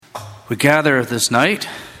We gather this night,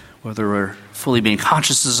 whether we're fully being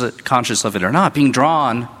conscious of it or not, being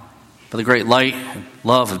drawn by the great light and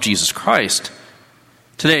love of Jesus Christ.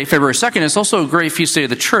 Today, February 2nd, is also a great feast day of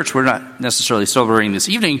the church. We're not necessarily celebrating this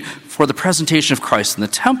evening for the presentation of Christ in the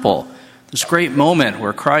temple. This great moment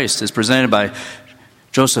where Christ is presented by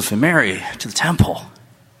Joseph and Mary to the temple.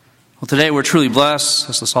 Well, today we're truly blessed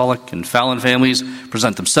as the Solik and Fallon families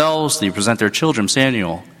present themselves, they present their children,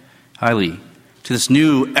 Samuel, Hailey, to this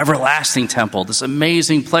new everlasting temple, this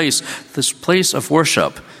amazing place, this place of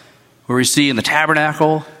worship, where we see in the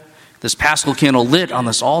tabernacle, this paschal candle lit on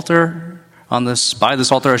this altar, by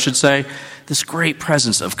this altar, this great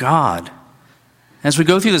presence of God. As we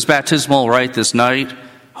go through this baptismal rite this night,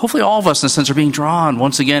 hopefully all of us, in a sense, are being drawn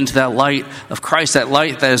once again to that light of Christ, that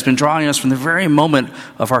light that has been drawing us from the very moment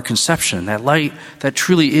of our conception, that light that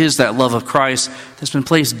truly is that love of Christ that's been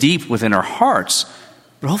placed deep within our hearts,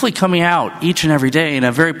 but hopefully coming out each and every day in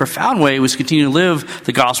a very profound way as we continue to live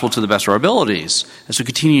the gospel to the best of our abilities, as we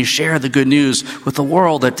continue to share the good news with the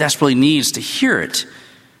world that desperately needs to hear it.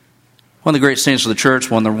 One of the great saints of the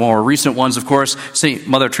church, one of the more recent ones, of course, St.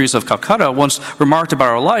 Mother Teresa of Calcutta, once remarked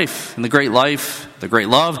about her life, and the great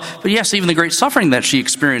love, but yes, even the great suffering that she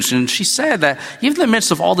experienced. And she said that even in the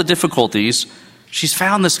midst of all the difficulties, she's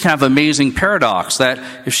found this kind of amazing paradox, that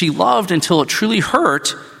if she loved until it truly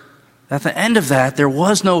hurt, at the end of that, there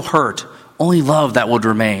was no hurt, only love that would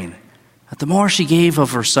remain. That the more she gave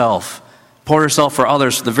of herself, poured herself for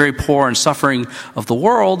others, for the very poor and suffering of the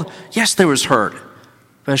world, yes, there was hurt.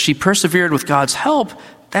 But as she persevered with God's help,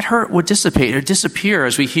 that hurt would dissipate or disappear,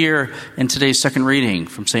 as we hear in today's second reading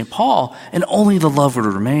from St. Paul, and only the love would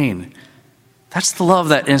remain. That's the love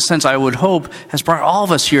that, in a sense, I would hope has brought all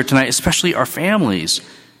of us here tonight, especially our families,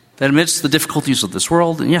 that amidst the difficulties of this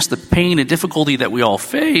world, and yes, the pain and difficulty that we all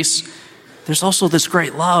face, there's also this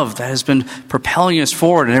great love that has been propelling us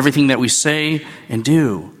forward in everything that we say and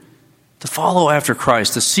do. To follow after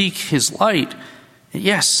Christ, to seek his light,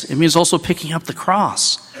 yes, it means also picking up the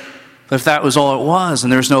cross. But if that was all it was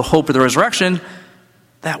and there was no hope of the resurrection,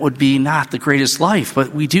 that would be not the greatest life.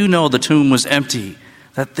 But we do know the tomb was empty,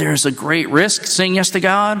 that there's a great risk saying yes to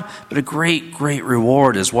God, but a great, great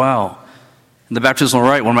reward as well. In the baptismal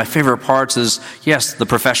rite, one of my favorite parts is, yes, the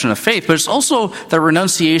profession of faith, but it's also the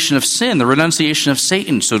renunciation of sin, the renunciation of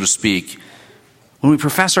Satan, so to speak. When we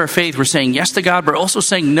profess our faith, we're saying yes to God, but also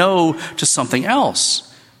saying no to something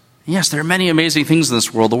else. Yes, there are many amazing things in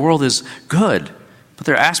this world. The world is good, but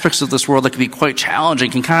there are aspects of this world that can be quite challenging,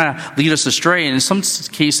 can kind of lead us astray, and in some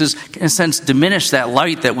cases, in a sense, diminish that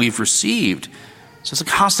light that we've received. So it's a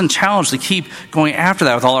constant challenge to keep going after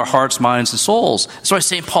that with all our hearts, minds, and souls. That's why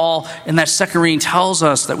St. Paul in that second reading tells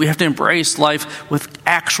us that we have to embrace life with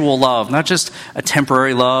actual love, not just a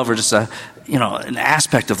temporary love or just an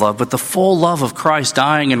aspect of love, but the full love of Christ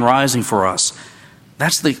dying and rising for us.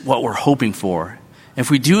 That's what we're hoping for.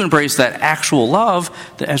 If we do embrace that actual love,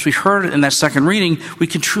 that as we heard in that second reading, we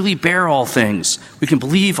can truly bear all things. We can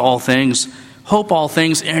believe all things, hope all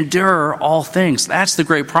things, and endure all things. That's the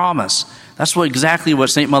great promise. That's exactly what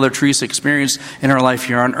St. Mother Teresa experienced in her life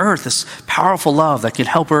here on earth, this powerful love that can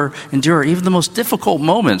help her endure even the most difficult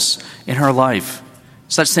moments in her life.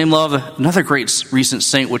 It's that same love that another great recent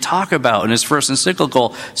saint would talk about in his first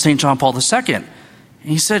encyclical, St. John Paul II. And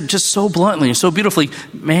he said just so bluntly and so beautifully,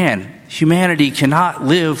 humanity cannot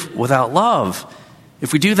live without love.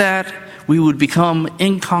 If we do that, we would become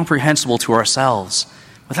incomprehensible to ourselves.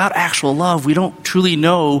 Without actual love, we don't truly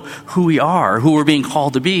know who we are, who we're being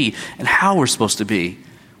called to be, and how we're supposed to be.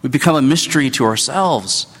 We become a mystery to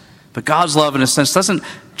ourselves. But God's love, in a sense, doesn't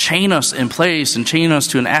chain us in place and chain us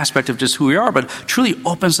to an aspect of just who we are, but truly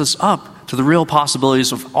opens us up to the real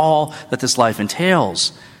possibilities of all that this life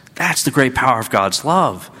entails. That's the great power of God's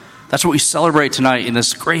love. That's what we celebrate tonight in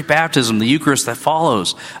this great baptism, the Eucharist that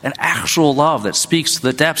follows, an actual love that speaks to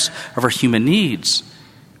the depths of our human needs.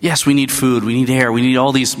 Yes, we need food, we need air, we need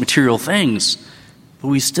all these material things, but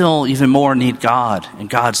we still even more need God and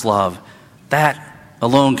God's love. That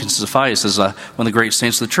alone can suffice, as one of the great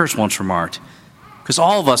saints of the church once remarked. Because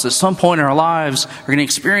all of us, at some point in our lives, are going to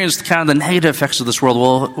experience kind of the negative effects of this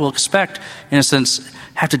world. We'll expect, in a sense,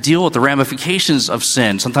 have to deal with the ramifications of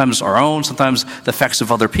sin, sometimes our own, sometimes the effects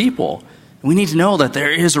of other people. And we need to know that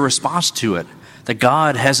there is a response to it, that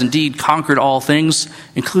God has indeed conquered all things,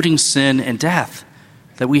 including sin and death.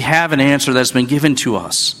 That we have an answer that's been given to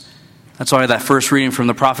us. That's why that first reading from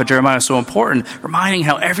the prophet Jeremiah is so important, reminding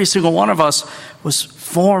how every single one of us was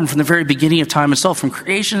formed from the very beginning of time itself. From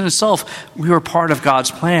creation itself, we were part of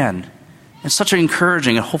God's plan. It's such an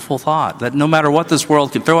encouraging and hopeful thought that no matter what this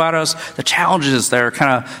world can throw at us, the challenges that are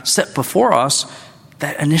kind of set before us,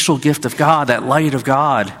 that initial gift of God, that light of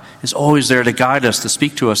God, is always there to guide us, to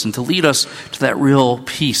speak to us, and to lead us to that real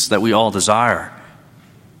peace that we all desire.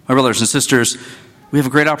 My brothers and sisters, we have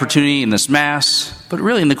a great opportunity in this Mass, but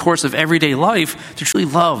really in the course of everyday life, to truly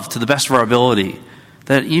love to the best of our ability.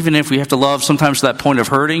 That even if we have to love sometimes to that point of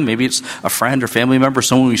hurting, maybe it's a friend or family member,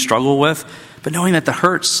 someone we struggle with, but knowing that the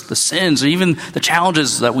hurts, the sins, or even the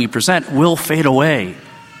challenges that we present will fade away.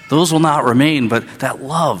 Those will not remain, but that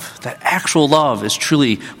love, that actual love, is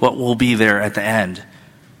truly what will be there at the end.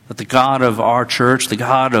 That the God of our church, the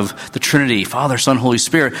God of the Trinity, Father, Son, Holy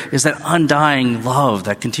Spirit, is that undying love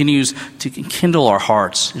that continues to kindle our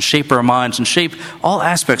hearts and shape our minds and shape all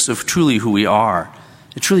aspects of truly who we are.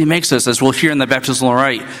 It truly makes us, as we'll hear in the baptismal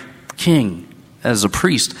rite, king, as a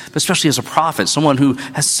priest, but especially as a prophet, someone who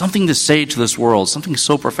has something to say to this world, something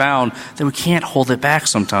so profound that we can't hold it back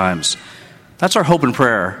sometimes. That's our hope and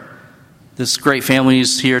prayer. This great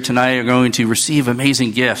families here tonight are going to receive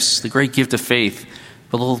amazing gifts, the great gift of faith,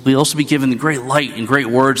 but they'll also be given the great light and great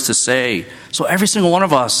words to say. So every single one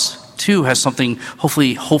of us, too, has something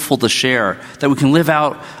hopefully hopeful to share, that we can live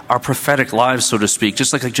out our prophetic lives, so to speak,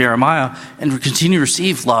 just like Jeremiah, and we continue to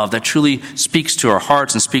receive love that truly speaks to our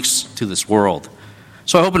hearts and speaks to this world.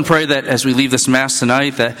 So I hope and pray that as we leave this Mass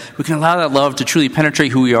tonight, that we can allow that love to truly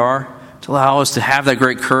penetrate who we are, to allow us to have that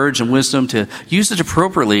great courage and wisdom to use it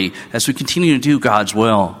appropriately as we continue to do God's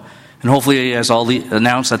will. And hopefully, as I'll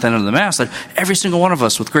announce at the end of the Mass, that every single one of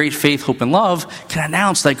us with great faith, hope, and love can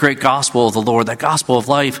announce that great gospel of the Lord, that gospel of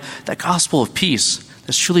life, that gospel of peace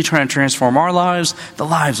that's truly trying to transform our lives, the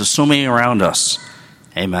lives of so many around us.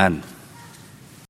 Amen.